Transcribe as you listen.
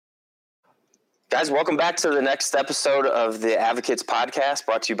Guys, welcome back to the next episode of the Advocates Podcast,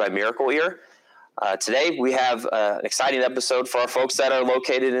 brought to you by Miracle Ear. Today, we have an exciting episode for our folks that are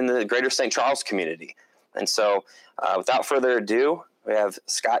located in the greater St. Charles community. And so, without further ado, we have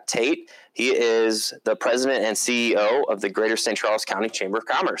Scott Tate. He is the president and CEO of the Greater St. Charles County Chamber of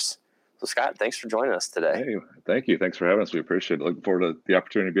Commerce. So, Scott, thanks for joining us today. Hey, thank you. Thanks for having us. We appreciate it. Looking forward to the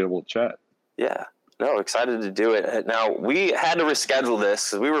opportunity to be able to chat. Yeah. No, excited to do it. Now, we had to reschedule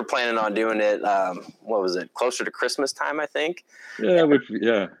this because we were planning on doing it, closer to Christmas time, I think. Yeah.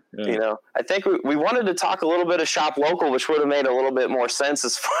 You know, I think we wanted to talk a little bit of shop local, which would have made a little bit more sense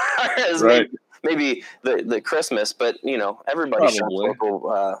as far as maybe the Christmas, but, you know, everybody shops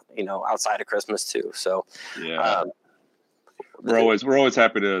local, outside of Christmas too. So, yeah. We're always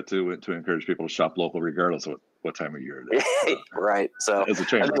happy to encourage people to shop local regardless of what time of year it is. Right. So as a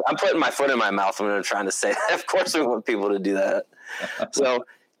chamber, I'm putting my foot in my mouth when I'm trying to say that. Of course we want people to do that. So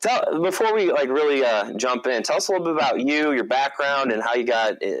before we really jump in, tell us a little bit about you, your background, and how you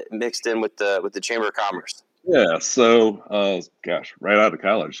got mixed in with the Chamber of Commerce. Yeah. So, right out of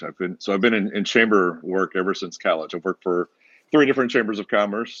college, I've been in chamber work ever since college. I've worked for 3 different chambers of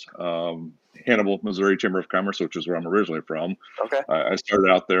commerce. Hannibal, Missouri Chamber of Commerce, which is where I'm originally from. Okay. I started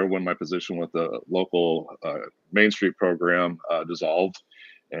out there when my position with the local Main Street program dissolved,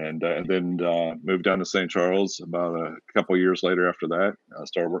 and then moved down to St. Charles about a couple years later after that. I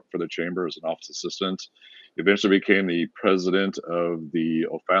started working for the chamber as an office assistant. Eventually became the president of the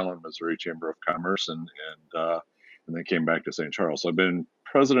O'Fallon, Missouri Chamber of Commerce, and then came back to St. Charles. So I've been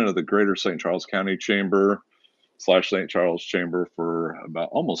president of the Greater St. Charles County Chamber / St. Charles Chamber for about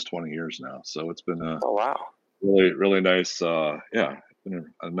almost 20 years now. So it's been a really nice, been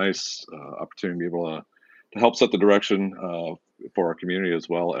a nice opportunity to be able to help set the direction for our community as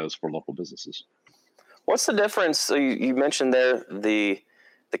well as for local businesses. What's the difference? So you mentioned there the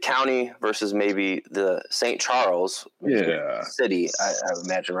county versus maybe the St. Charles city, I would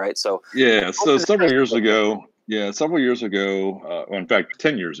imagine, right? So several years ago, in fact,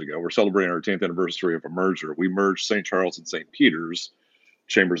 10 years ago, we're celebrating our 10th anniversary of a merger. We merged St. Charles and St. Peter's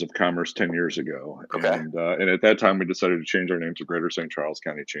Chambers of Commerce 10 years ago. Okay. And at that time, we decided to change our name to Greater St. Charles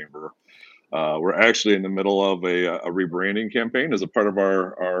County Chamber. We're actually in the middle of a rebranding campaign as a part of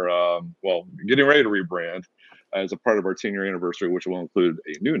our getting ready to rebrand as a part of our 10-year anniversary, which will include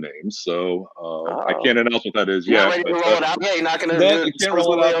a new name. So I can't announce what that is yet. You're not ready to roll it out yet? You're not going to you can't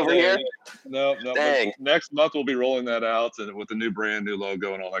roll it out over here? No. Dang. Next month, we'll be rolling that out and with a new brand, new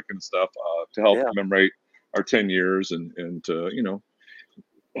logo, and all that kind of stuff to help commemorate our 10 years and to,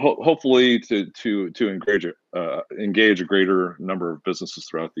 hopefully to engage a greater number of businesses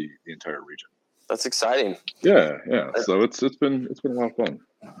throughout the entire region. That's exciting. Yeah. So it's been a lot of fun.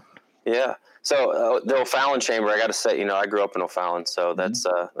 Yeah. So the O'Fallon Chamber, I got to say, I grew up in O'Fallon, so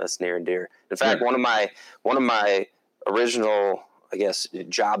that's near and dear. In fact, one of my original, I guess,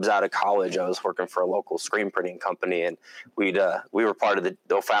 jobs out of college, I was working for a local screen printing company, and we were part of the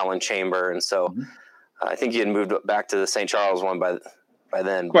O'Fallon Chamber, and so I think you had moved back to the St. Charles one by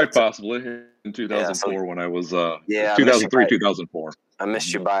then. Quite possibly in 2004 when I was 2003, 2004. I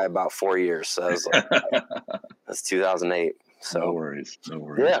missed you by about 4 years, so I was that's 2008. So no worries.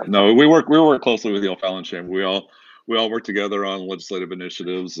 Yeah. No, we work closely with the O'Fallon Chamber. We all work together on legislative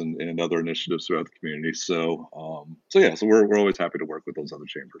initiatives and other initiatives throughout the community. So we're always happy to work with those other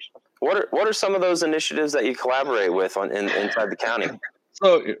chambers. What are some of those initiatives that you collaborate with inside the county?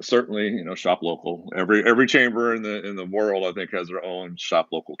 So certainly, shop local. Every chamber in the world, I think, has their own shop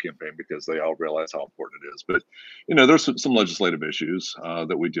local campaign because they all realize how important it is. But there's some legislative issues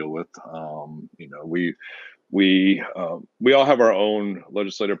that we deal with. We all have our own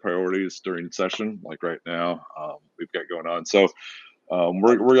legislative priorities during session, like right now we've got going on. So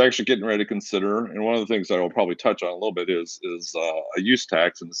we're actually getting ready to consider, and one of the things that I'll probably touch on a little bit is a use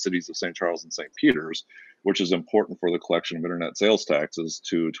tax in the cities of St. Charles and St. Peter's, which is important for the collection of internet sales taxes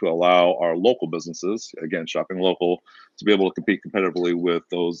to allow our local businesses, again, shopping local, to be able to compete competitively with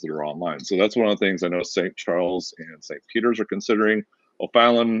those that are online. So that's one of the things I know St. Charles and St. Peter's are considering.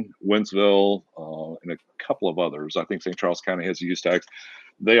 O'Fallon, Wentzville, and a couple of others. I think St. Charles County has a use tax.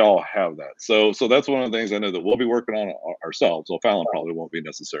 They all have that. So that's one of the things I know that we'll be working on ourselves. O'Fallon probably won't be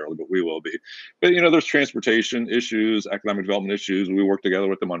necessarily, but we will be. But, there's transportation issues, economic development issues. We work together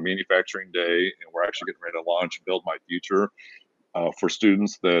with them on Manufacturing Day, and we're actually getting ready to launch Build My Future for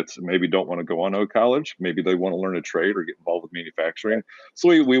students that maybe don't want to go on to college. Maybe they want to learn a trade or get involved with manufacturing. So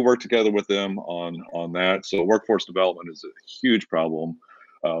we work together with them on that. So workforce development is a huge problem.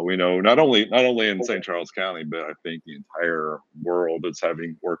 We know not only in St. Charles County, but I think the entire world is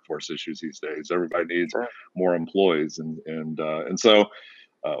having workforce issues these days. Everybody needs more employees, and so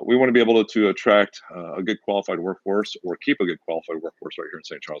we want to be able to attract a good qualified workforce or keep a good qualified workforce right here in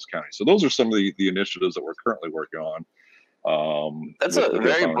St. Charles County. So those are some of the initiatives that we're currently working on. That's a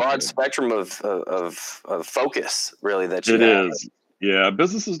very broad spectrum of focus, really, that you have. It is. Yeah,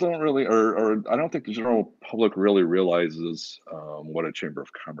 businesses don't really, or I don't think the general public really realizes what a chamber of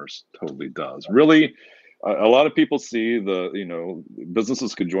commerce totally does. Really, a lot of people see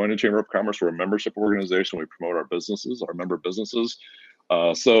businesses could join a chamber of commerce. We're a membership organization. We promote our businesses, our member businesses.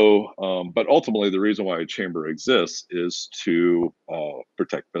 But ultimately, the reason why a chamber exists is to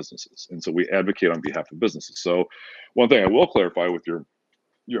protect businesses, and so we advocate on behalf of businesses. So, one thing I will clarify with your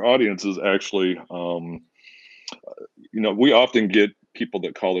audience is actually, we often get people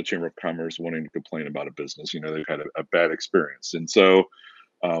that call the Chamber of Commerce wanting to complain about a business. They've had a bad experience, and so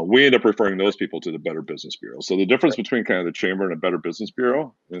we end up referring those people to the Better Business Bureau. So the difference between kind of the chamber and a Better Business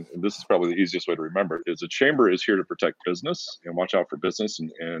Bureau, and this is probably the easiest way to remember it, is a chamber is here to protect business and watch out for business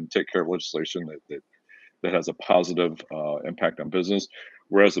and take care of legislation that has a positive impact on business,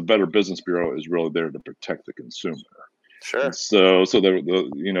 whereas the Better Business Bureau is really there to protect the consumer. Sure. And so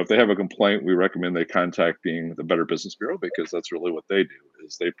if they have a complaint, we recommend they contacting the Better Business Bureau, because that's really what they do,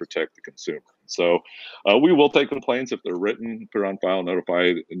 is they protect the consumer. So we will take complaints if they're written, put on file,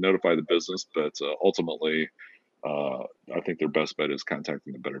 notify the business, but ultimately, I think their best bet is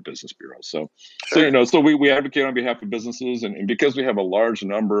contacting the Better Business Bureau. So, sure. So we advocate on behalf of businesses, and because we have a large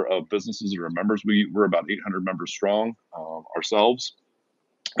number of businesses that are members, we're about 800 members strong ourselves.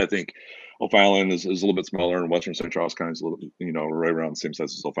 I think O'Fallon is a little bit smaller, and Western St. Charles County is a little, right around the same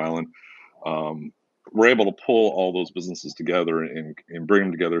size as O'Fallon. We're able to pull all those businesses together and bring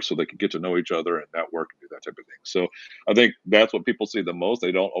them together so they can get to know each other and network and do that type of thing. So I think that's what people see the most.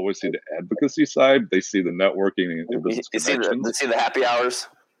 They don't always see the advocacy side. They see the networking and business connections. You see the happy hours.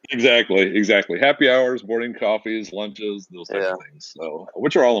 Exactly. Happy hours, morning coffees, lunches, those types of things. So,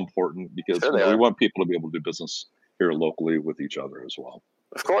 which are all important because we want people to be able to do business here locally with each other as well.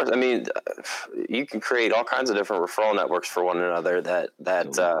 Of course. I mean, you can create all kinds of different referral networks for one another that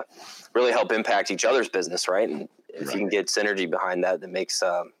really help impact each other's business, right? And if you can get synergy behind that, that makes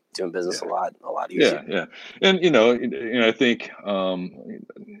doing business a lot easier. Yeah. And I think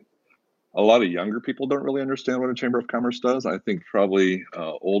a lot of younger people don't really understand what a chamber of commerce does. I think probably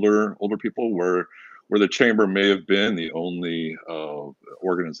older people where the chamber may have been the only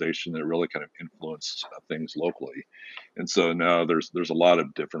organization that really kind of influenced things locally. And so now there's a lot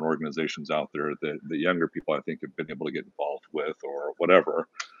of different organizations out there that the younger people, I think, have been able to get involved with or whatever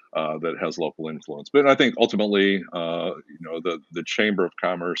that has local influence. But I think ultimately, the Chamber of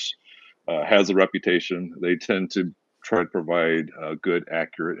Commerce has a reputation. They tend to try to provide good,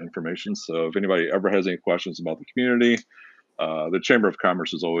 accurate information. So if anybody ever has any questions about the community, the Chamber of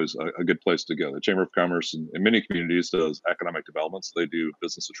Commerce is always a good place to go. The Chamber of Commerce in many communities does economic development. So they do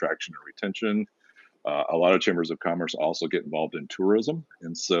business attraction and retention. A lot of chambers of commerce also get involved in tourism.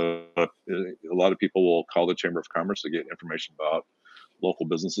 And so a lot of people will call the Chamber of Commerce to get information about local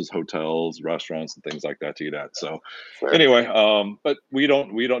businesses, hotels, restaurants, and things like that to get at. So anyway, but we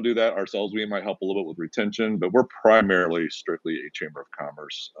don't do that ourselves. We might help a little bit with retention, but we're primarily strictly a Chamber of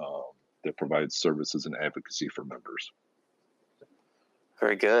Commerce that provides services and advocacy for members.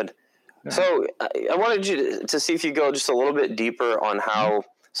 Very good. Yeah. So I wanted you to see if you go just a little bit deeper on how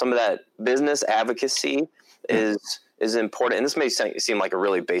some of that business advocacy is important. And this may seem like a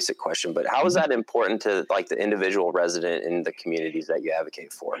really basic question, but how is that important to like the individual resident in the communities that you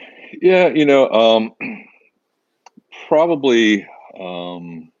advocate for? Yeah, probably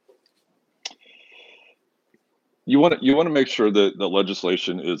you want to make sure that the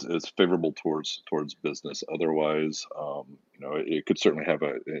legislation is favorable towards business. Otherwise, it could certainly have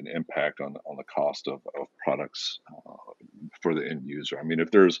an impact on the cost of products for the end user. I mean,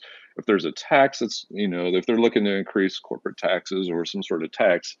 if there's a tax that's, if they're looking to increase corporate taxes or some sort of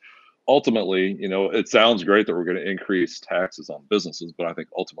tax, ultimately, it sounds great that we're going to increase taxes on businesses, but I think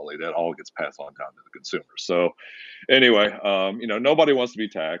ultimately that all gets passed on down to the consumer. So anyway, nobody wants to be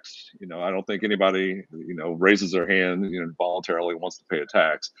taxed. I don't think anybody, raises their hand, voluntarily wants to pay a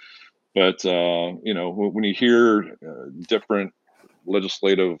tax. But, when you hear different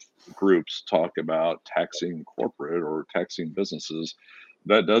legislative groups talk about taxing corporate or taxing businesses,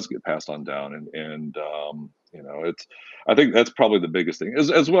 that does get passed on down. And I think that's probably the biggest thing,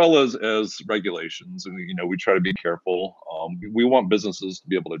 as well as regulations. And, we try to be careful. We want businesses to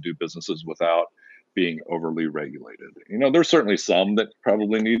be able to do businesses without being overly regulated. There's certainly some that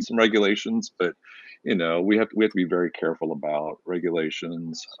probably need some regulations, but we have to be very careful about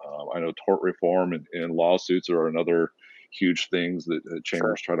regulations. I know tort reform and lawsuits are another huge things that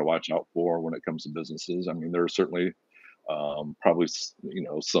chambers try to watch out for when it comes to businesses. I mean, there are certainly Probably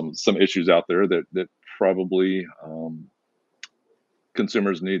some issues out there that probably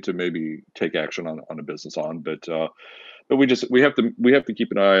consumers need to maybe take action on a business on, but we have to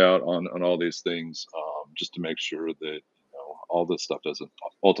keep an eye out on all these things, just to make sure that all this stuff doesn't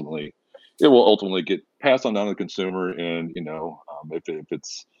ultimately it will ultimately get passed on down to the consumer, and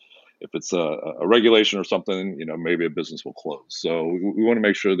if it's a regulation or something, maybe a business will close. So we want to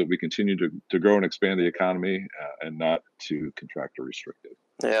make sure that we continue to grow and expand the economy, and not to contract or restrict it.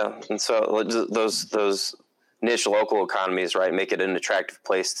 Yeah, and so those niche local economies, right, make it an attractive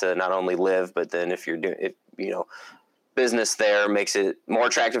place to not only live, but then if you're doing it, business there makes it more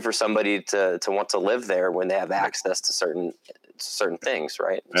attractive for somebody to want to live there when they have access to certain things,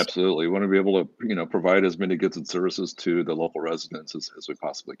 right? Absolutely. We want to be able to, provide as many goods and services to the local residents as we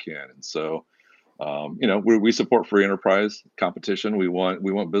possibly can. And so, we support free enterprise competition. We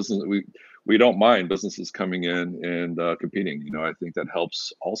want business. We don't mind businesses coming in and competing. I think that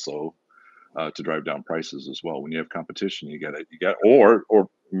helps also to drive down prices as well. When you have competition, or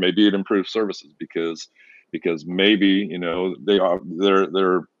maybe it improves services because maybe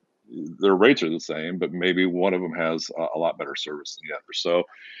their rates are the same, but maybe one of them has a lot better service than the other. So,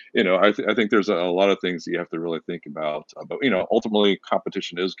 I think there's a lot of things that you have to really think about. But ultimately,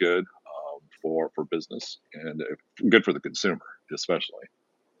 competition is good for business, and good for the consumer, especially.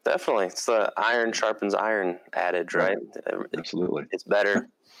 Definitely, it's the iron sharpens iron adage, right? Absolutely, it's better.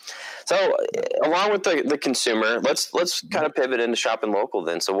 So, along with the consumer, let's kind of pivot into shopping local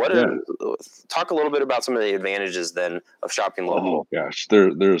then. So, talk a little bit about some of the advantages then of shopping local. Oh gosh,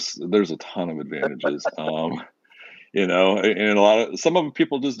 there's a ton of advantages. And some of them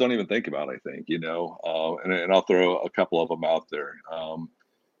people just don't even think about. I think, and I'll throw a couple of them out there.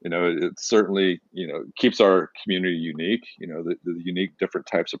 It certainly keeps our community unique. The unique different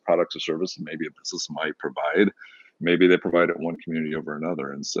types of products or services maybe a business might provide. Maybe they provide it one community over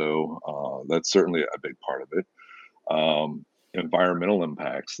another, and so that's certainly a big part of it. Environmental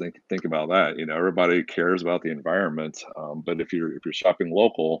impacts. Think about that. Everybody cares about the environment, but if you're shopping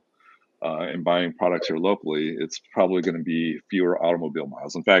local and buying products here locally, it's probably going to be fewer automobile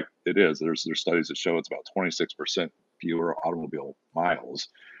miles. In fact, it is. There's studies that show it's about 26% fewer automobile miles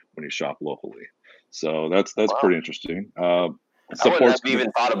when you shop locally. So that's Wow. pretty interesting. I wouldn't have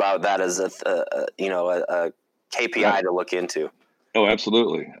even thought about that as a KPI right. to look into. Oh,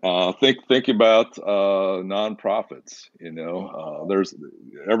 absolutely. Think about nonprofits. There's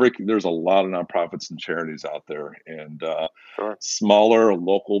a lot of nonprofits and charities out there, and sure. Smaller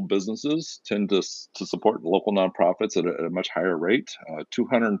local businesses tend to support local nonprofits at a much higher rate.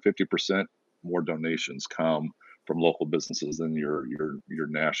 250% more donations come from local businesses than your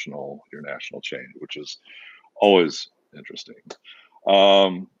national chain, which is always interesting.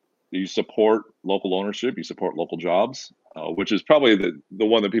 You support local ownership, you support local jobs, which is probably the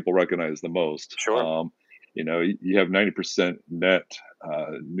one that people recognize the most. Sure. You have 90% net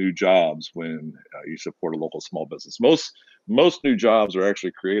new jobs when you support a local small business. Most new jobs are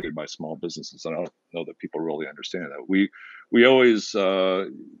actually created by small businesses. I don't know that people really understand that. We always,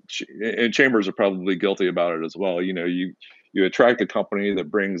 and chambers are probably guilty about it as well. You attract a company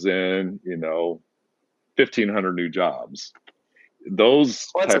that brings in 1,500 new jobs. That's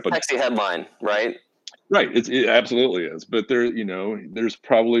a sexy headline, right? Right, it absolutely is. But there's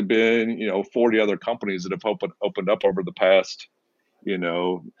probably been 40 other companies that have opened up over the past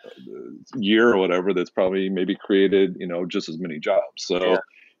year or whatever, that's probably maybe created just as many jobs. So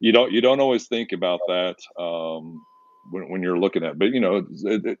you don't always think about that when you're looking at. But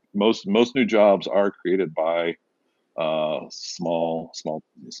most new jobs are created by small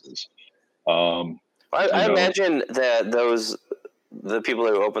businesses. I imagine that the people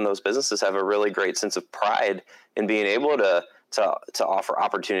who open those businesses have a really great sense of pride in being able to offer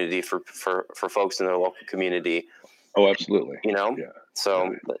opportunity for folks in their local community. Oh, absolutely. Yeah.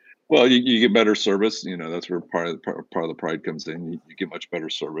 So. Well, you get better service. That's where part of the pride comes in. You get much better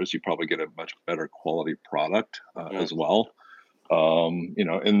service. You probably get a much better quality product as well.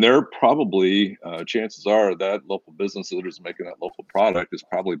 And they're probably chances are that local business that is making that local product is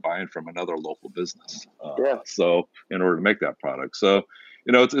probably buying from another local business. So in order to make that product, so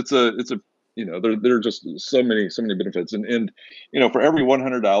it's a there are just so many benefits, and for every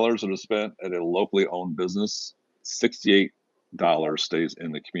 $100 that is spent at a locally owned business, $68 stays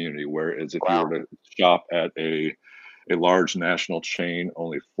in the community. Whereas if you were to shop at a large national chain,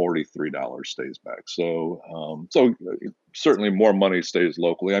 only $43 stays back. So certainly more money stays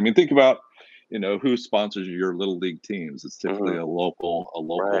locally. I mean, think about who sponsors your little league teams. It's typically a local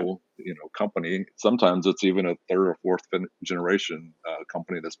right. Company. Sometimes it's even a third or fourth generation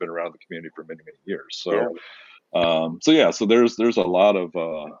company that's been around the community for many years. So So yeah, so there's a lot of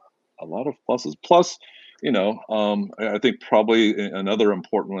pluses. Plus, I think probably another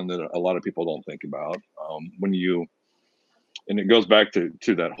important one that a lot of people don't think about, when you, and it goes back to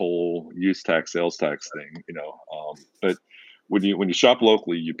that whole use tax, sales tax thing, but when you shop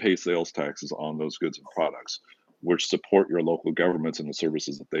locally, you pay sales taxes on those goods and products, which support your local governments and the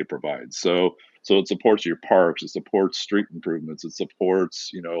services that they provide. So it supports your parks, it supports street improvements, it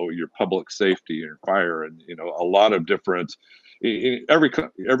supports your public safety and fire, and a lot of different. Every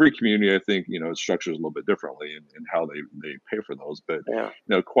community, I think, it structures a little bit differently in how they pay for those. But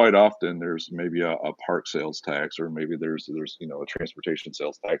Yeah. quite often there's maybe a park sales tax, or maybe there's a transportation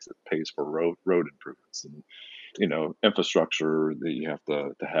sales tax that pays for road improvements, and infrastructure that you have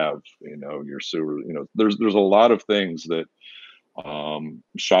to have, your sewer. There's a lot of things that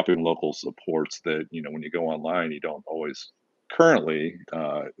shopping local supports that, when you go online, you don't always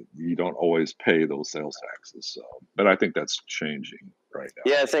pay those sales taxes. So, but I think that's changing right now.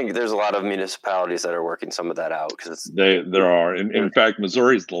 Yeah, I think there's a lot of municipalities that are working some of that out, because There are. In fact,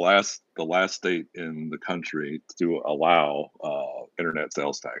 Missouri is the last state in the country to allow internet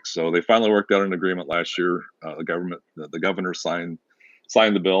sales tax. So they finally worked out an agreement last year. The governor signed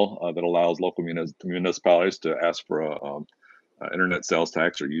the bill that allows local municipalities to ask for a internet sales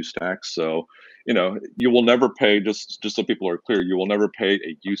tax or use tax. So, you will never pay, just so people are clear, you will never pay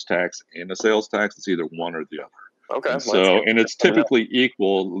a use tax and a sales tax. It's either one or the other. Okay. And it's typically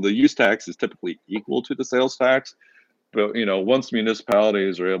equal. The use tax is typically equal to the sales tax. But, once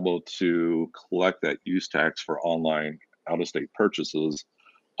municipalities are able to collect that use tax for online out-of-state purchases,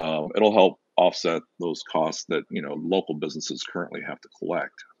 it'll help offset those costs that, local businesses currently have to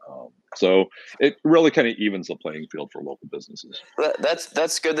collect. So it really kind of evens the playing field for local businesses.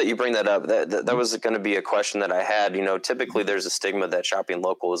 That's good that you bring that up. That was going to be a question that I had. Typically there's a stigma that shopping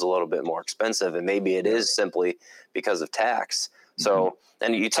local is a little bit more expensive, and maybe it is simply because of tax. So,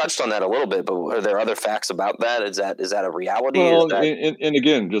 and you touched on that a little bit, but are there other facts about that? Is that a reality? Well, and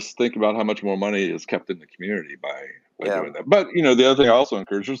again, just think about how much more money is kept in the community by doing that. But the other thing I also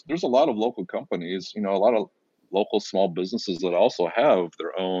encourage, there's a lot of local companies, a lot of local small businesses that also have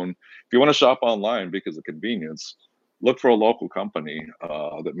their own. If you want to shop online because of convenience, look for a local company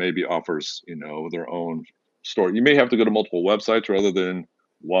that maybe offers their own store. You may have to go to multiple websites rather than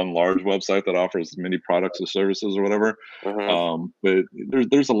one large website that offers many products or services or whatever. But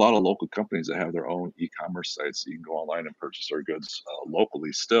there's a lot of local companies that have their own e-commerce sites. So you can go online and purchase their goods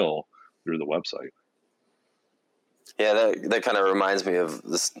locally still through the website. Yeah, that kind of reminds me of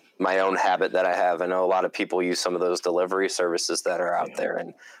my own habit that I have. I know a lot of people use some of those delivery services that are out there.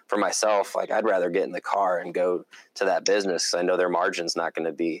 And for myself, like, I'd rather get in the car and go to that business, because I know their margin's not going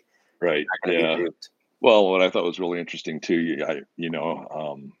to be right. Be duped. Well, what I thought was really interesting too, and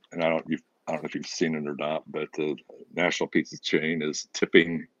I don't know if you've seen it or not, but the National Pizza chain is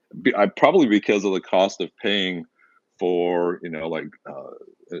tipping, probably because of the cost of paying for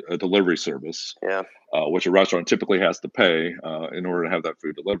a delivery service, which a restaurant typically has to pay in order to have that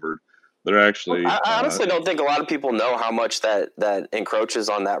food delivered. They're actually. I honestly don't think a lot of people know how much that encroaches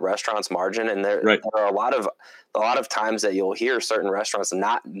on that restaurant's margin, and there are a lot of times that you'll hear certain restaurants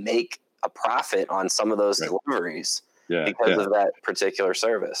not make a profit on some of those deliveries because of that particular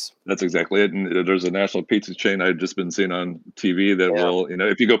service. That's exactly it. And there's a National Pizza chain I've just been seeing on TV that will,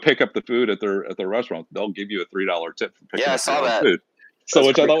 if you go pick up the food at their restaurant, they'll give you a $3 tip for picking up your own food. So,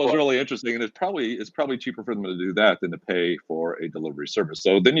 which I thought was really interesting, and it's probably cheaper for them to do that than to pay for a delivery service.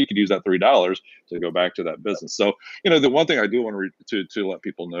 So then you could use that $3 to go back to that business. So the one thing I do want to let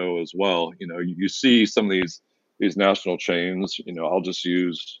people know as well, you see some of these national chains. I'll just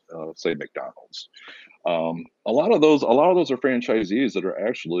use say McDonald's. A lot of those are franchisees that are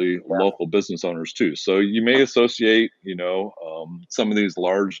actually local business owners too. So you may associate some of these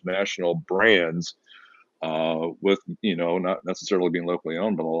large national brands with not necessarily being locally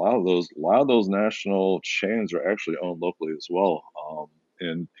owned, but a lot of those national chains are actually owned locally as well.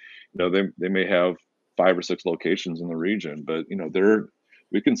 And they may have 5 or 6 locations in the region, but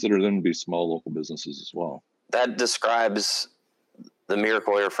we consider them to be small local businesses as well. That describes the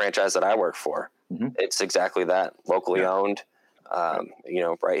Miracle Ear franchise that I work for. It's exactly that, locally owned,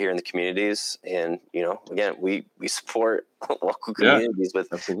 right here in the communities. And, again, we support local communities with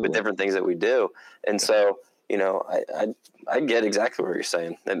different things that we do. And so, I get exactly what you're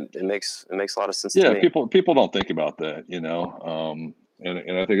saying. It makes a lot of sense to me. People don't think about that, and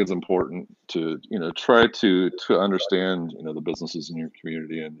I think it's important to, try to understand, the businesses in your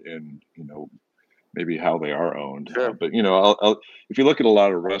community and maybe how they are owned. Sure. But if you look at a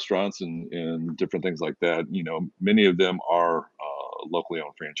lot of restaurants and different things like that, many of them are locally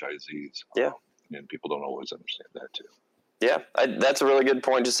owned franchisees. Yeah. and people don't always understand that too. Yeah, that's a really good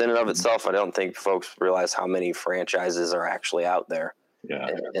point just in and of itself. I don't think folks realize how many franchises are actually out there. Yeah.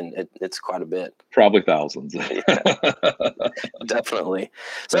 And it's quite a bit. Probably thousands. Definitely.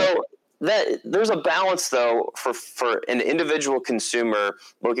 So that there's a balance though for an individual consumer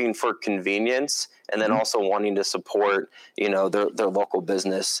looking for convenience and then also wanting to support, their local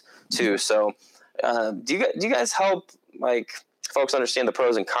business too. So do you guys help like folks understand the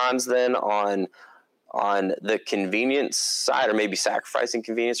pros and cons then on the convenience side, or maybe sacrificing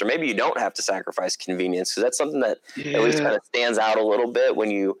convenience, or maybe you don't have to sacrifice convenience, because that's something that at least kind of stands out a little bit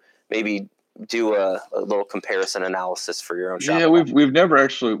when you maybe do a little comparison analysis for your own shop. Yeah, we've never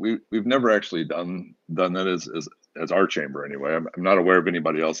actually done that as our chamber anyway. I'm not aware of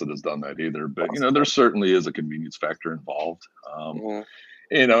anybody else that has done that either. But there certainly is a convenience factor involved.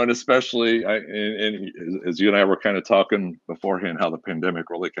 And especially, and as you and I were kind of talking beforehand, how the pandemic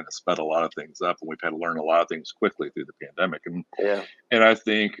really kind of sped a lot of things up, and we've had to learn a lot of things quickly through the pandemic. And I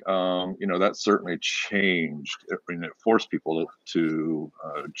think, that certainly changed. It forced people to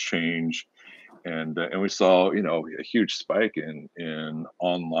change, and we saw, a huge spike in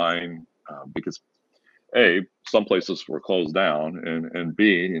online because A, some places were closed down, and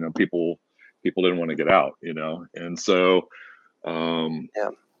B, people didn't want to get out, and so.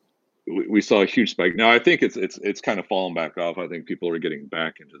 We saw a huge spike. Now I think it's kind of fallen back off. I think people are getting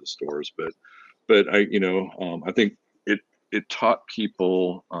back into the stores, but I think it taught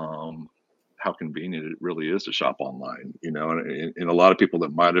people how convenient it really is to shop online. And a lot of people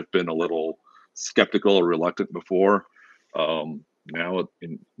that might have been a little skeptical or reluctant before, now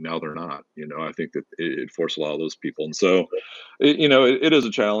they're not. I think that it forced a lot of those people, and so it is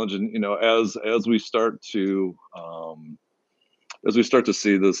a challenge. And as we start to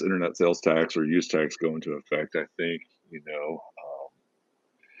see this internet sales tax or use tax go into effect, I think,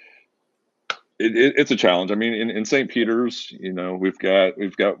 it's a challenge. I mean, in St. Peter's, we've got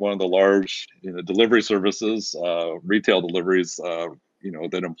one of the large, delivery services, retail deliveries,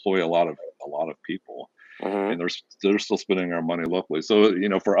 that employ a lot of people, and they're still spending our money locally. So,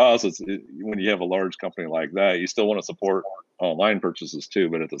 for us, when you have a large company like that, you still want to support online purchases too,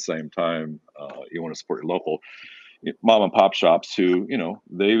 but at the same time, you want to support your local mom and pop shops who,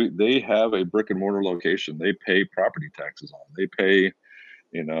 they have a brick and mortar location. They pay property taxes on. They pay,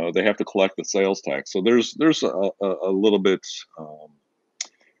 they have to collect the sales tax. So there's a little bit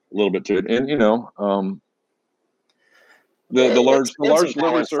to it, and the large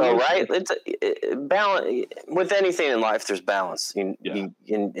delivery service, right? It's balance with anything in life. There's balance, and you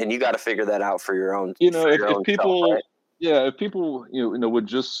got to figure that out for your own. If people, self, right? if people, would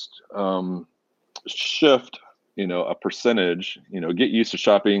just shift. A percentage, get used to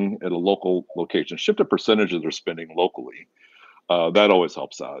shopping at a local location, shift a percentage of their spending locally. That always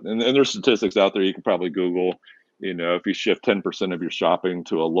helps out. And there's statistics out there you can probably Google, if you shift 10% of your shopping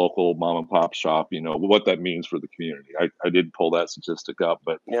to a local mom and pop shop, what that means for the community. I did pull that statistic up,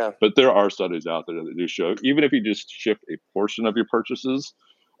 but there are studies out there that do show, even if you just shift a portion of your purchases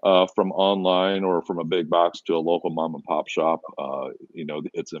from online or from a big box to a local mom and pop shop,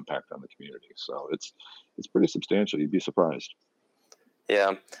 its impact on the community. So it's pretty substantial. You'd be surprised.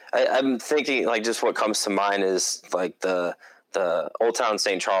 Yeah, I'm thinking like just what comes to mind is like the Old Town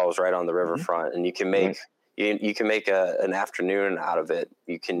St. Charles right on the riverfront, and you can make you can make an afternoon out of it.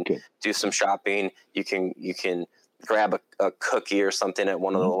 You can do some shopping. You can grab a cookie or something at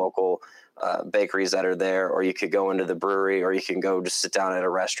one of the local bakeries that are there, or you could go into the brewery, or you can go just sit down at a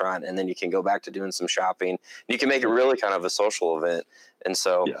restaurant, and then you can go back to doing some shopping. You can make it really kind of a social event. And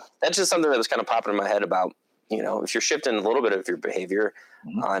so that's just something that was kind of popping in my head about, if you're shifting a little bit of your behavior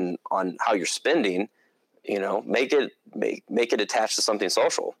on how you're spending, make it attached to something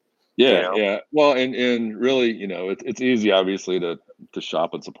social. Yeah. Well, and really, it's easy, obviously, to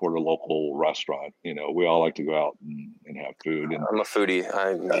shop and support a local restaurant. We all like to go out and have food. And I'm a foodie.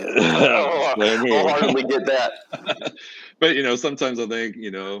 I'll hardly get that. But sometimes I think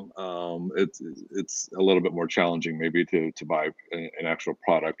it's a little bit more challenging maybe to buy an actual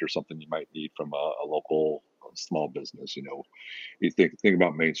product or something you might need from a local small business. You think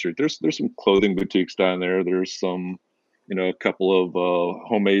about Main Street. There's some clothing boutiques down there. There's some. A couple of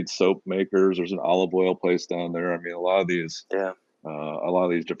homemade soap makers. There's an olive oil place down there. I mean, a lot of these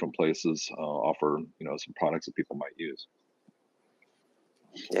different places offer, some products that people might use.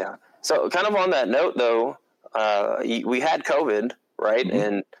 Yeah. So kind of on that note, though, we had COVID, right?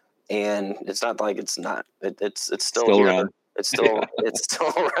 And it's not like it's not. It's still here. Around. It's still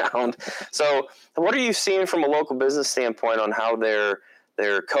around. So what are you seeing from a local business standpoint on how they're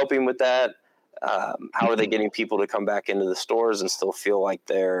coping with that? How are they getting people to come back into the stores and still feel like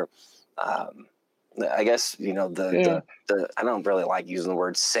they're I guess, you know, the I don't really like using the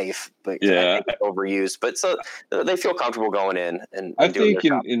word safe, but I Yeah. think it's overused. But so they feel comfortable going in I and doing their think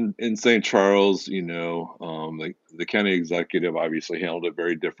job. in St. Charles, you know, like the county executive obviously handled it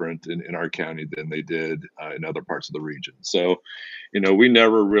very different in our county than they did in other parts of the region. So, you know, we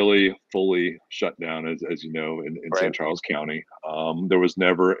never really fully shut down, as you know, in Right. St. Charles County. There was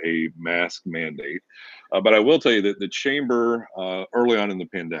never a mask mandate, but I will tell you that the chamber early on in the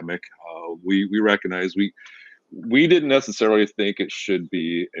pandemic, we recognized we didn't necessarily think it should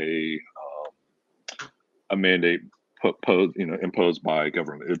be a mandate imposed by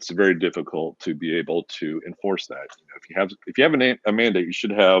government. It's very difficult to be able to enforce that. You know, if you have a mandate, you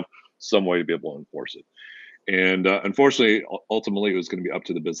should have some way to be able to enforce it. And unfortunately, ultimately, it was going to be up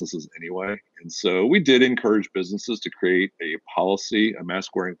to the businesses anyway. And so we did encourage businesses to create a policy, a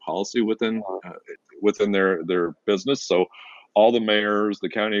mask wearing policy within their business. So all the mayors, the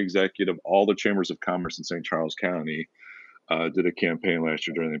county executive, all the chambers of commerce in St. Charles County did a campaign last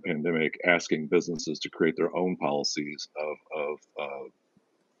year during the pandemic asking businesses to create their own policies of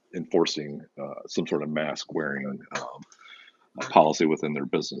enforcing some sort of mask wearing policy within their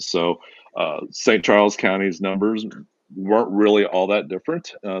business. So St. Charles County's numbers weren't really all that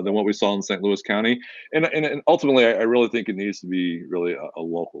different than what we saw in St. Louis County, and ultimately, I really think it needs to be really a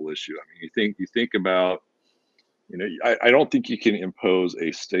local issue. I mean, you think about, you know, I don't think you can impose a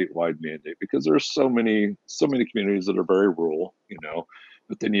statewide mandate because there's so many communities that are very rural, you know,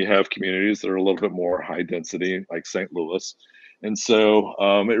 but then you have communities that are a little bit more high density, like St. Louis, and so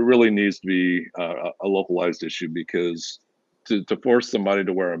it really needs to be a localized issue because to force somebody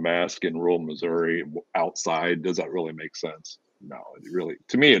to wear a mask in rural Missouri outside, does that really make sense? No, it really,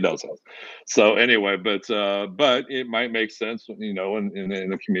 to me, it doesn't. So anyway, but it might make sense, you know,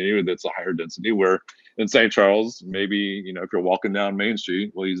 in a community that's a higher density where in St. Charles, maybe, you know, if you're walking down Main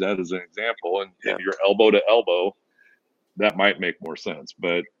Street, we'll use that as an example, and you're elbow to elbow, that might make more sense.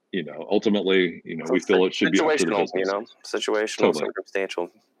 But, you know, ultimately, you know, So we feel it should be up to the situational, you business. know, situational, Totally. circumstantial.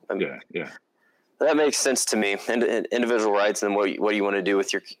 I mean, Yeah. that makes sense to me. And individual rights and what you want to do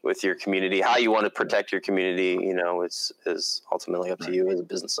with your community, how you want to protect your community, you know, is ultimately up to you as a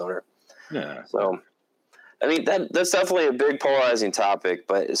business owner. Yeah. So, I mean, that's definitely a big polarizing topic.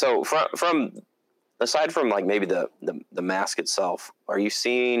 But so from aside from like maybe the mask itself, are you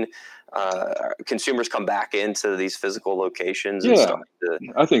seeing consumers come back into these physical locations and Yeah, start to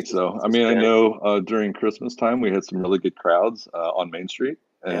I think so. I mean, I spend? know during Christmas time we had some really good crowds on Main Street,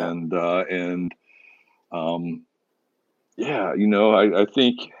 Yeah. and um, yeah, you know, I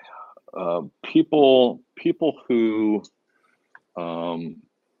think people who um,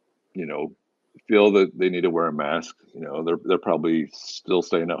 you know, feel that they need to wear a mask, you know, they're probably still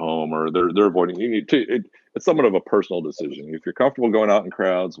staying at home or they're avoiding. You need to. It's somewhat of a personal decision. If you're comfortable going out in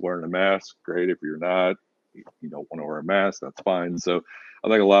crowds wearing a mask, great. If you're not, you don't want to wear a mask, that's fine. So I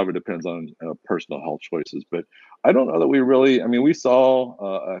think a lot of it depends on personal health choices. But I don't know that we really. I mean, we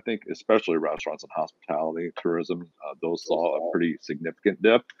saw. I think especially restaurants and hospitality, tourism, those saw a pretty significant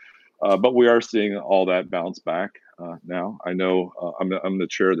dip. But we are seeing all that bounce back now. I know I'm the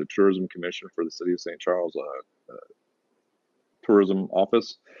chair of the tourism commission for the city of St. Charles tourism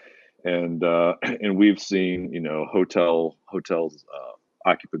office, and and we've seen, you know, hotels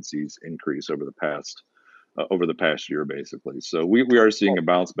occupancies increase over the past year basically. So we are seeing a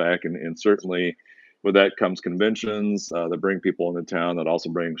bounce back, and certainly with that comes conventions that bring people into town that also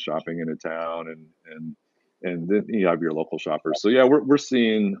bring shopping into town, and then you have your local shoppers. So yeah, we're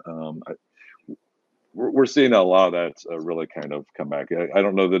seeing we're seeing a lot of that really kind of come back. I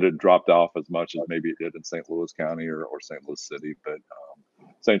don't know that it dropped off as much as maybe it did in St. Louis County or St. Louis City, but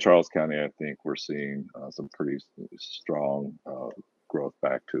St. Charles County, I think we're seeing some pretty strong growth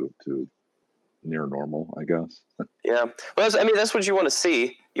back to near normal, I guess. Yeah, well, I mean, that's what you want to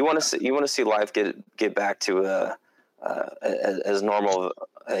see. You want to see life get back to as normal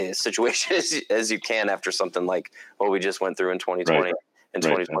a situation as you can after something like what we just went through in 2020 Right. and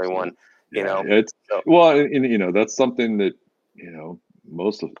Right. 2021. Absolutely. You Yeah, know, it's so, well, and you know, that's something that, you know,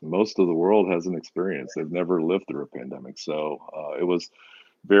 most of the world hasn't experienced. They've never lived through a pandemic, so it was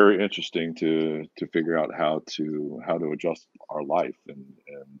very interesting to figure out how to adjust our life and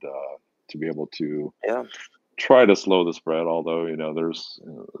to be able to yeah, try to slow the spread. Although, you know, there's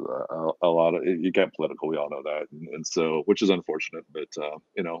a lot of you get political. We all know that, and so which is unfortunate. But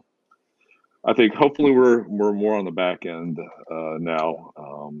you know, I think hopefully we're more on the back end now,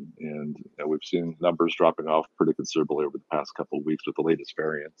 and you know, we've seen numbers dropping off pretty considerably over the past couple of weeks with the latest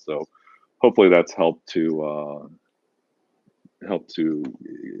variant. So hopefully that's helped to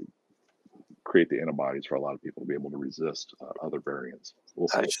create the antibodies for a lot of people to be able to resist other variants. We'll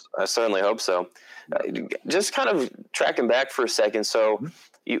see. I certainly hope so. Just kind of tracking back for a second. So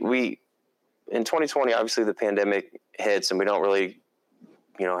we in 2020, obviously the pandemic hits and we don't really,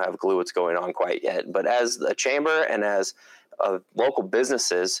 have a clue what's going on quite yet. But as a chamber and as local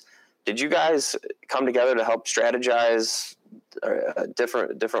businesses, did you guys come together to help strategize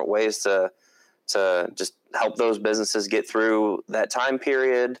different ways to just help those businesses get through that time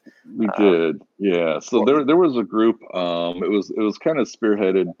period? We did, yeah. So there was a group. It was kind of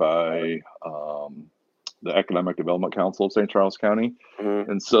spearheaded by the Economic Development Council of St. Charles County,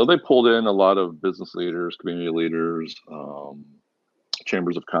 and so they pulled in a lot of business leaders, community leaders,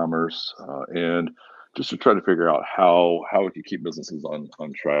 chambers of commerce, and just to try to figure out how we could keep businesses on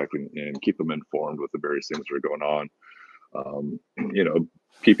track and keep them informed with the various things that are going on.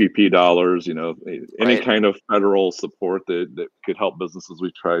 PPP dollars, any kind of federal support that could help businesses.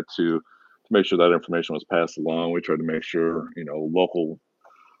 We tried to make sure that information was passed along. We tried to make sure,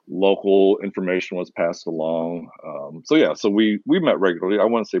 local information was passed along. So we met regularly. I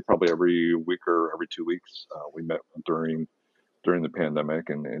want to say probably every week or every 2 weeks. We met during the pandemic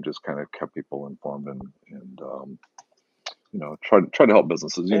and just kind of kept people informed and try to help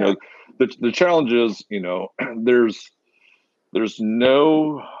businesses. The challenge is, there's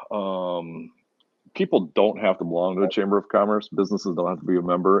no people don't have to belong to a chamber of commerce. Businesses don't have to be a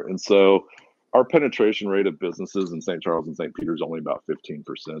member, and so our penetration rate of businesses in St. Charles and St. Peter is only about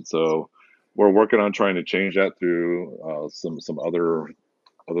 15%. So we're working on trying to change that through some other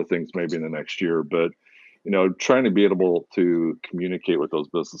things maybe in the next year. But trying to be able to communicate with those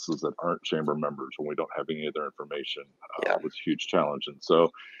businesses that aren't chamber members when we don't have any of their information was a huge challenge. And so,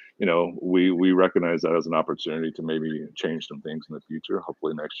 we recognize that as an opportunity to maybe change some things in the future.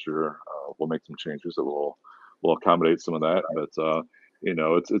 Hopefully next year we'll make some changes that will accommodate some of that. But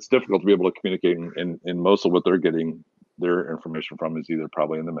it's difficult to be able to communicate, and most of what they're getting their information from is either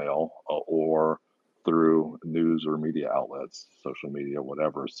probably in the mail or through news or media outlets, social media,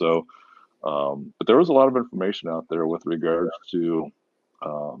 whatever. So. But there was a lot of information out there with regards to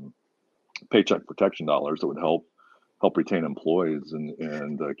paycheck protection dollars that would help retain employees and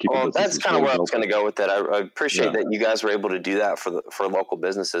keep. Well, that's kind of where I was going to go with that. I appreciate that you guys were able to do that for local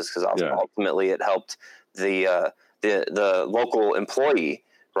businesses, because ultimately it helped the local employee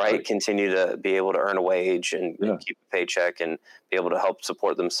continue to be able to earn a wage and keep a paycheck and be able to help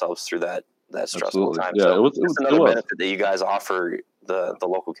support themselves through that stressful time. Yeah, so it's another benefit that you guys offer the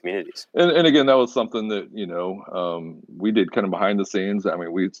local communities. And again, that was something that we did kind of behind the scenes. I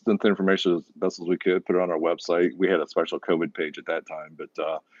mean, we sent the information as best as we could, put it on our website. We had a special COVID page at that time, but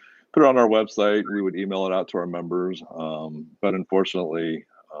put it on our website. We would email it out to our members. But unfortunately,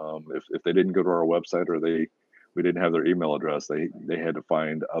 if they didn't go to our website or we didn't have their email address, they had to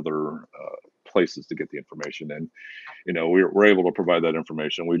find other places to get the information. And we're able to provide that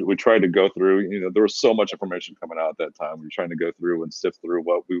information. We tried to go through, there was so much information coming out at that time. We were trying to go through and sift through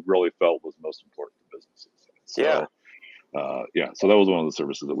what we really felt was most important to businesses. So, so that was one of the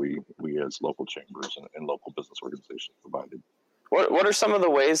services that we as local chambers and local business organizations provided. What are some of the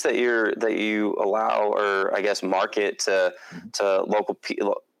ways that you allow, or I guess market to local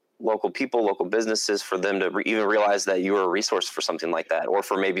people, local businesses, for them to even realize that you are a resource for something like that, or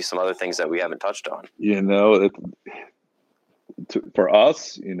for maybe some other things that we haven't touched on? For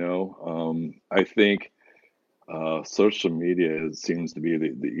us, I think social media seems to be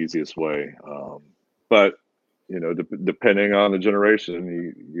the easiest way. But, depending on the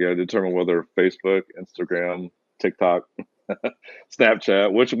generation, you got to determine whether Facebook, Instagram, TikTok,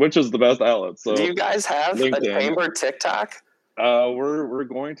 Snapchat, which is the best outlet. So do you guys have LinkedIn. A chamber TikTok? We're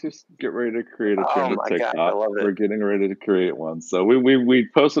going to get ready to create a chamber TikTok. God, I love it. We're getting ready to create one. So we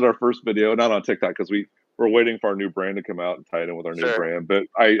posted our first video, not on TikTok because we're waiting for our new brand to come out and tie it in with our new brand. But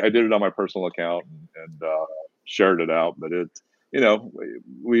I did it on my personal account and shared it out. But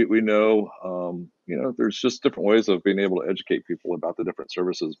we know there's just different ways of being able to educate people about the different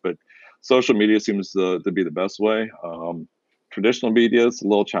services. But social media seems to be the best way. Traditional media is a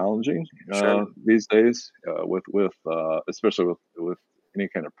little challenging these days, with especially with any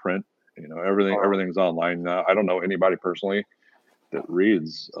kind of print. Everything's online now. I don't know anybody personally that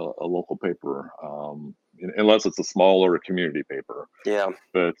reads a local paper, unless it's a smaller community paper. Yeah.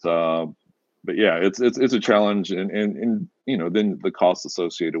 But yeah, it's a challenge, and then the costs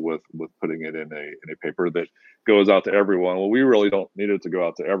associated with putting it in a paper that goes out to everyone. Well, we really don't need it to go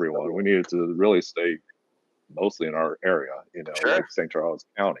out to everyone. We need it to really stay mostly in our area, like St. Charles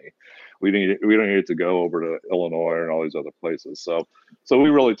County. We don't need it to go over to Illinois and all these other places. So we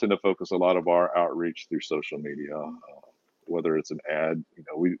really tend to focus a lot of our outreach through social media. whether it's an ad.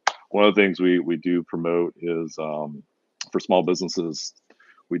 One of the things we do promote is for small businesses,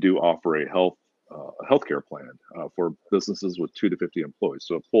 we do offer a healthcare plan for businesses with 2 to 50 employees.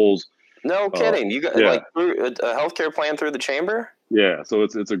 So it pulls. No kidding. You got like through a healthcare plan through the chamber? Yeah, so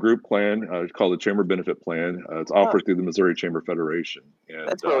it's a group plan called the Chamber Benefit Plan. It's offered through the Missouri Chamber Federation. And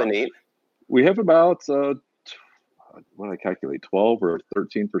that's really neat. We have about what I calculate, 12 or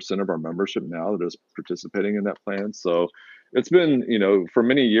 13% of our membership now that is participating in that plan. So it's been, for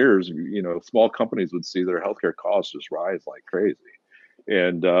many years, small companies would see their healthcare costs just rise like crazy.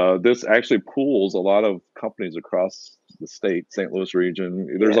 And this actually pools a lot of companies across the state, St. Louis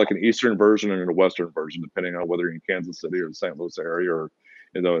region. There's like an eastern version and a western version, depending on whether you're in Kansas City or the St. Louis area, or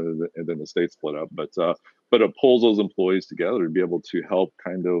and then the state split up. But it pulls those employees together to be able to help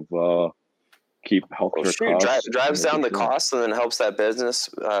kind of keep healthcare costs. Drives down the costs and then helps that business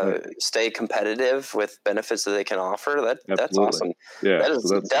stay competitive with benefits that they can offer. That's awesome. Yeah, that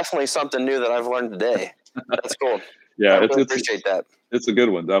is definitely something new that I've learned today. That's cool. Yeah, I really appreciate that. It's a good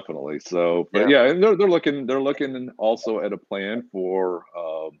one, definitely. So, but and they're looking also at a plan for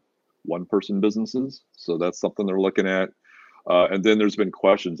one-person businesses. So that's something they're looking at. And then there's been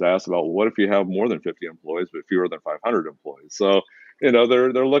questions asked about, well, what if you have more than 50 employees but fewer than 500 employees? So,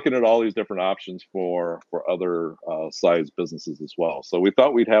 they're looking at all these different options for other size businesses as well. So we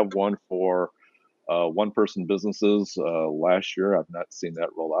thought we'd have one for one-person businesses last year. I've not seen that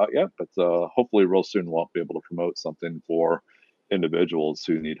roll out yet, but hopefully real soon we'll be able to promote something for individuals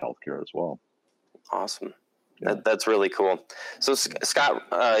who need healthcare as well. Awesome. Yeah. That's really cool. So Scott,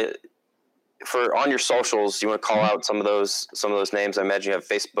 for on your socials, you want to call out some of those names? I imagine you have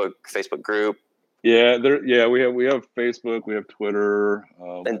Facebook group. Yeah, we have Facebook, we have Twitter,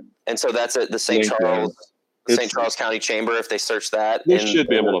 and so that's at the St. Charles County Chamber. If they search that, they should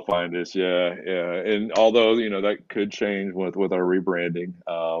be able to find us. Yeah. And although that could change with our rebranding,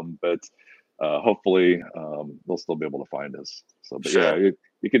 but hopefully they'll still be able to find us. So, but sure. Yeah,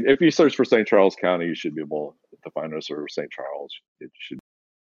 you can, if you search for St. Charles County, you should be able to find us, or St. Charles. It should.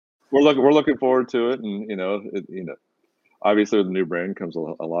 We're looking forward to it, and obviously with the new brand comes a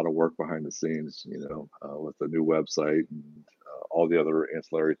lot of work behind the scenes, with the new website and all the other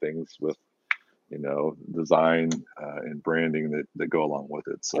ancillary things with, design and branding that go along with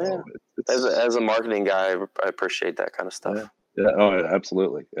it. So as a marketing guy, I appreciate that kind of stuff. Yeah. Oh,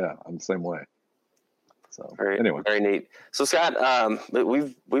 absolutely. Yeah. I'm the same way. So anyway, very neat. So Scott,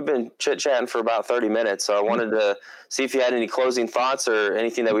 we've been chit chatting for about 30 minutes. So I wanted to see if you had any closing thoughts or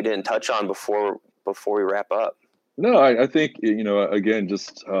anything that we didn't touch on before we wrap up. No, I think, again,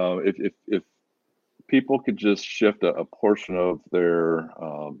 just if people could just shift a portion of their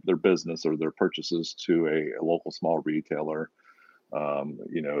business or their purchases to a local small retailer,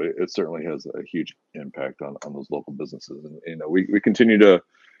 it certainly has a huge impact on those local businesses. And, we continue to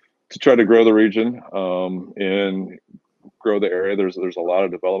try to grow the region and grow the area. There's a lot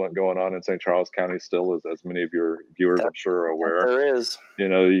of development going on in St. Charles County still, as many of your viewers, I'm sure, are aware. There is.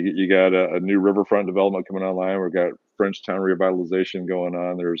 You got a new riverfront development coming online. We've got Frenchtown revitalization going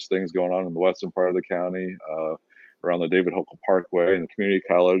on. There's things going on in the western part of the county, around the David Hochul Parkway and the community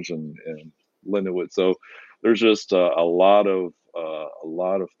college and Lindenwood. So there's just a lot of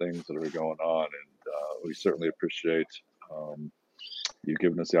things that are going on, and we certainly appreciate you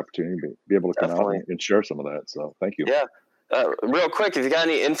giving us the opportunity to be able to come out and share some of that. So thank you. Yeah. Real quick, if you got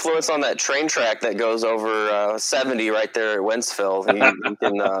any influence on that train track that goes over 70 right there at Wentzville,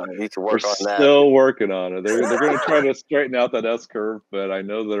 you can work on that. Still working on it. They're going to try to straighten out that S curve, but I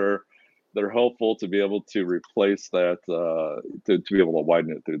know they're hopeful to be able to replace that to be able to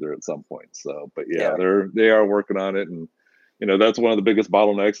widen it through there at some point. So, but yeah. They are working on it, and that's one of the biggest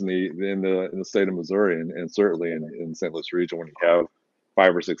bottlenecks in the state of Missouri, and certainly in St. Louis region, when you have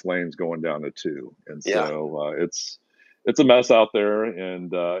 5 or 6 lanes going down to 2, and so it's a mess out there,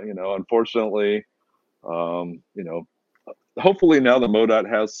 and unfortunately, hopefully now the MoDOT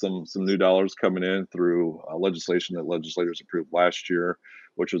has some new dollars coming in through legislation that legislators approved last year,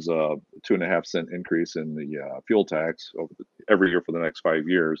 which was a 2.5-cent increase in the fuel tax every year for the next 5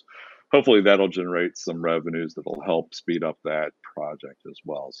 years. Hopefully that'll generate some revenues that'll help speed up that project as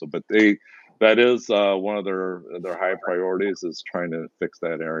well. So, but that is one of their high priorities, is trying to fix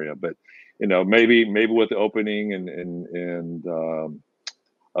that area. But maybe with the opening and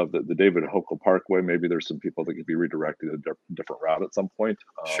of the David Hochul Parkway, maybe there's some people that could be redirected a different route at some point.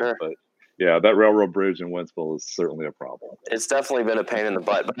 Sure. But yeah, that railroad bridge in Wentzville is certainly a problem. It's definitely been a pain in the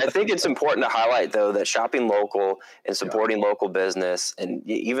butt. But I think it's important to highlight, though, that shopping local and supporting local business, and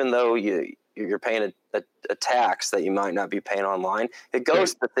even though you're paying a tax that you might not be paying online, it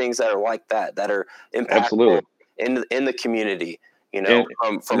goes to things that are like that are impactful. Absolutely. in the community. You know,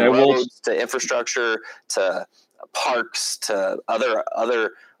 from roads to infrastructure to parks to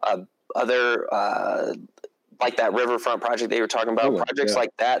other like that riverfront project they were talking about, projects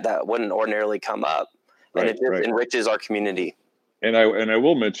like that wouldn't ordinarily come up, and it just enriches our community. And I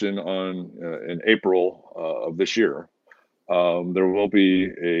will mention in April of this year, there will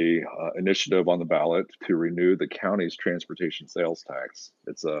be a initiative on the ballot to renew the county's transportation sales tax.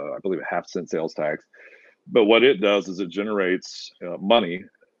 It's I believe a half-cent sales tax, but what it does is it generates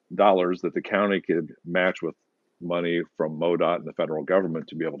dollars that the county could match with money from MoDOT and the federal government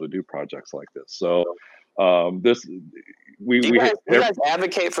to be able to do projects like this. So you guys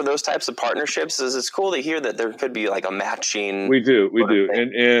advocate for those types of partnerships? It's cool to hear that there could be like a matching. We do,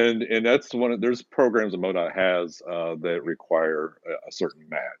 and that's there's programs that MoDOT has that require a certain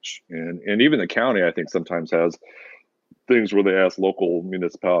match, and even the county I think sometimes has things where they ask local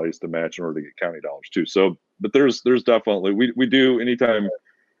municipalities to match in order to get county dollars too. So, but there's definitely we do anytime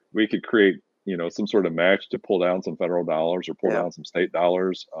we could create some sort of match to pull down some federal dollars or pull down some state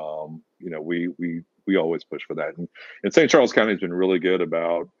dollars. We always push for that, and St. Charles County has been really good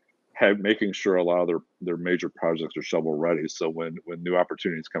about making sure a lot of their major projects are shovel ready. So when new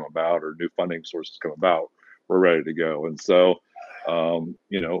opportunities come about or new funding sources come about, we're ready to go. And so,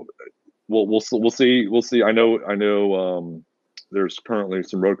 we'll see. I know. There's currently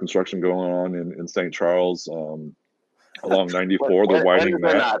some road construction going on in St. Charles along 94. They're widening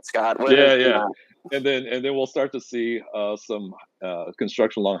that. Not, Scott. Yeah. And then we'll start to see some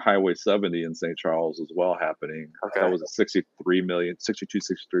construction along Highway 70 in St. Charles as well happening. That was a $63 million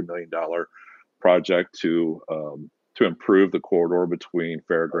project to improve the corridor between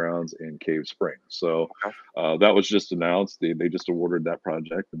Fairgrounds and Cave Springs. So that was just announced. They just awarded that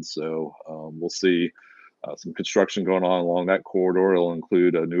project, and so we'll see some construction going on along that corridor. It'll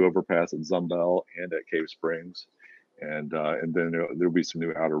include a new overpass at Zumbel and at Cave Springs. And then there'll be some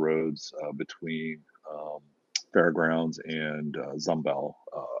new outer roads between Fairgrounds and Zumbel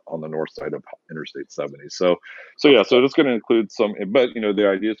on the north side of Interstate 70. So it's going to include some, but the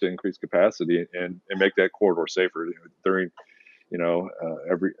idea is to increase capacity and make that corridor safer. During,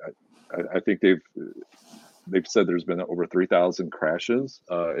 I think they've said there's been over 3,000 crashes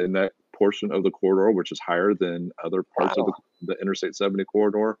in that portion of the corridor, which is higher than other parts of the Interstate 70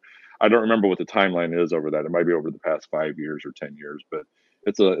 corridor. I don't remember what the timeline is over that. It might be over the past 5 years or 10 years, but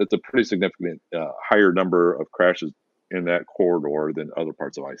it's a pretty significant higher number of crashes in that corridor than other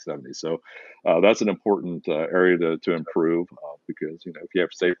parts of I-70. So that's an important area to improve because if you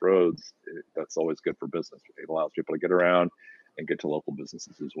have safe roads, that's always good for business. It allows people to get around and get to local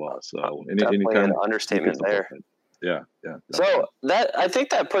businesses as well. So anytime an understatement there. Yeah. So I think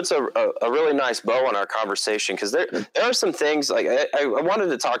that puts a really nice bow on our conversation, because there are some things like I wanted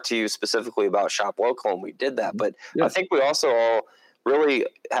to talk to you specifically about Shop Local, and we did that, but I think we also all really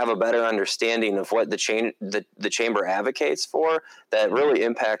have a better understanding of what the chamber advocates for that really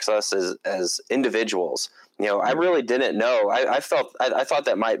impacts us as individuals. I really didn't know. I thought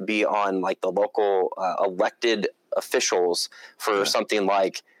that might be on like the local elected officials for something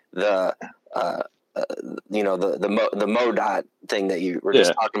like the MoDOT thing that you were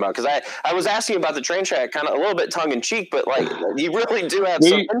just talking about. Because I was asking about the train track kind of a little bit tongue in cheek, but like you really do have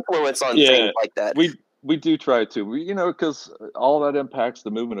some influence on things like that. We do try to, because all that impacts the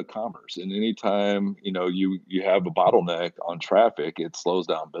movement of commerce. And anytime, you have a bottleneck on traffic, it slows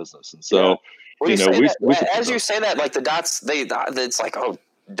down business. And so, you say that, like the dots, it's like, oh,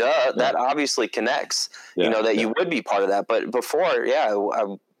 duh, that obviously connects, that you would be part of that. But before,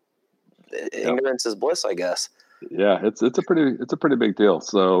 ignorance is bliss, I guess. Yeah, it's a pretty big deal.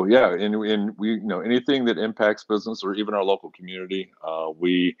 So and we anything that impacts business or even our local community,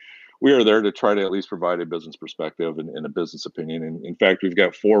 we are there to try to at least provide a business perspective and a business opinion. And in fact, we've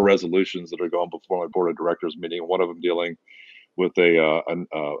got 4 resolutions that are going before my board of directors meeting. One of them dealing with a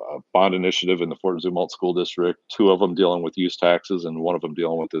bond initiative in the Fort Zumwalt School District, 2 of them dealing with use taxes, and 1 of them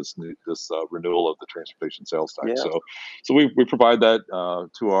dealing with this renewal of the transportation sales tax. Yeah. So we provide that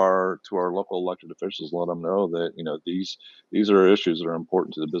to our local elected officials, let them know that these are issues that are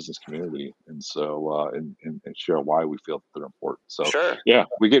important to the business community, and so and share why we feel that they're important. So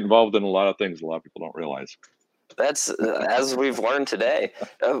we get involved in a lot of things a lot of people don't realize. That's as we've learned today.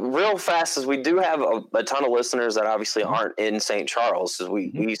 Real fast, as we do have a ton of listeners that obviously aren't in St. Charles, because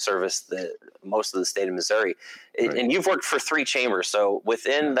we service most of the state of Missouri, and you've worked for 3 chambers. So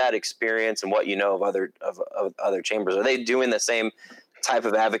within that experience and what you know of other chambers, are they doing the same type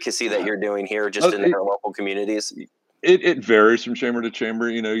of advocacy that you're doing here, just in their local communities? It varies from chamber to chamber.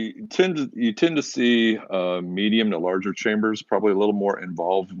 You tend to see medium to larger chambers probably a little more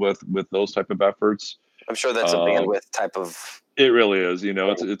involved with those type of efforts. I'm sure that's a bandwidth type of. It really is.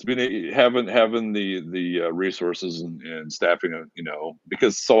 It's been having the resources and staffing.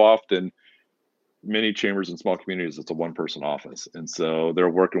 Because so often many chambers and small communities, it's a one-person office, and so they're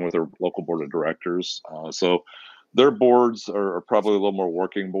working with their local board of directors. So their boards are probably a little more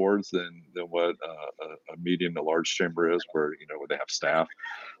working boards than what a medium to large chamber is, where where they have staff.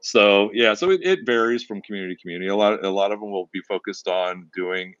 So yeah, so it varies from community to community. A lot of them will be focused on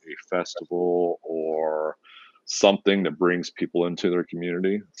doing a festival or something that brings people into their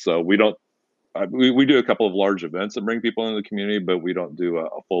community. So we don't. We do a couple of large events that bring people into the community, but we don't do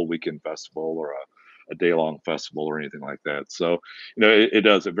a full weekend festival or a day-long festival or anything like that. So, it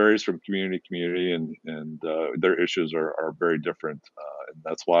does. It varies from community to community, and their issues are very different. And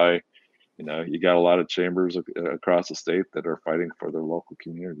that's why, you got a lot of chambers across the state that are fighting for their local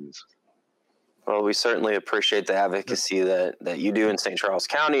communities. Well, we certainly appreciate the advocacy that you do in St. Charles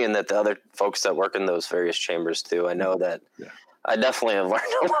County, and that the other folks that work in those various chambers do. I know that. Yeah. I definitely have learned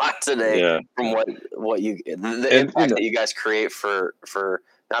a lot today from the impact that you guys create for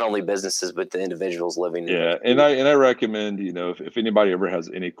not only businesses but the individuals living. Yeah, and I recommend if anybody ever has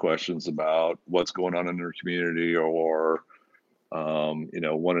any questions about what's going on in their community or want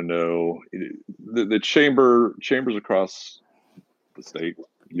to know the chambers across the state,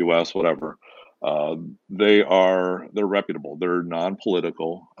 U.S., whatever. They're reputable. They're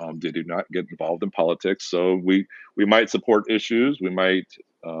non-political. They do not get involved in politics. So we might support issues. We might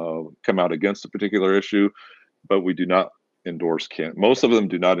come out against a particular issue, but we do not endorse most of them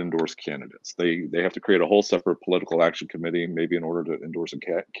do not endorse candidates. They have to create a whole separate political action committee, maybe in order to endorse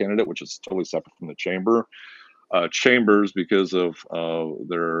a candidate, which is totally separate from the chamber. Chambers, because of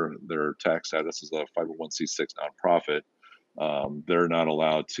their tax status as a 501c6 nonprofit, they're not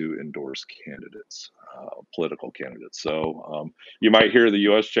allowed to endorse candidates, political candidates. So you might hear the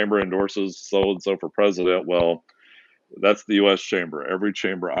U.S. Chamber endorses so and so for president. Well, that's the U.S. Chamber. Every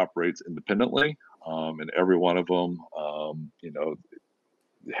chamber operates independently, and every one of them,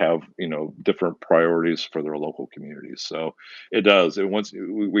 have different priorities for their local communities. So it does.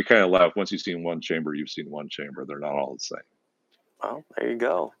 We kind of laugh. Once you've seen one chamber, you've seen one chamber. They're not all the same. Well, there you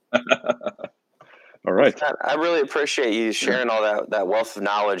go. All right. Scott, I really appreciate you sharing all that wealth of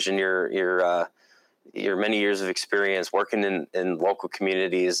knowledge and your many years of experience working in local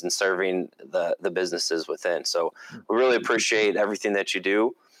communities and serving the businesses within. So we really appreciate everything that you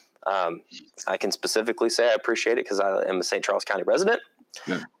do. I can specifically say I appreciate it because I am a St. Charles County resident.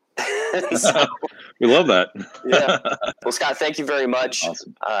 Yeah. So, we love that. Yeah. Well, Scott, thank you very much.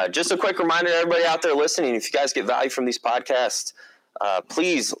 Awesome. Just a quick reminder to everybody out there listening, if you guys get value from these podcasts,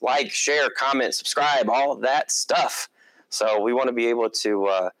 please like, share, comment, subscribe, all of that stuff. So we want to be able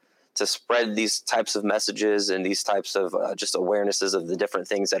to spread these types of messages and these types of just awarenesses of the different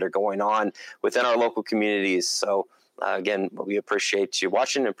things that are going on within our local communities. So again, we appreciate you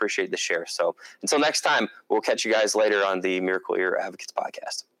watching and appreciate the share. So until next time, we'll catch you guys later on the Miracle Ear Advocates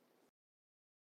podcast.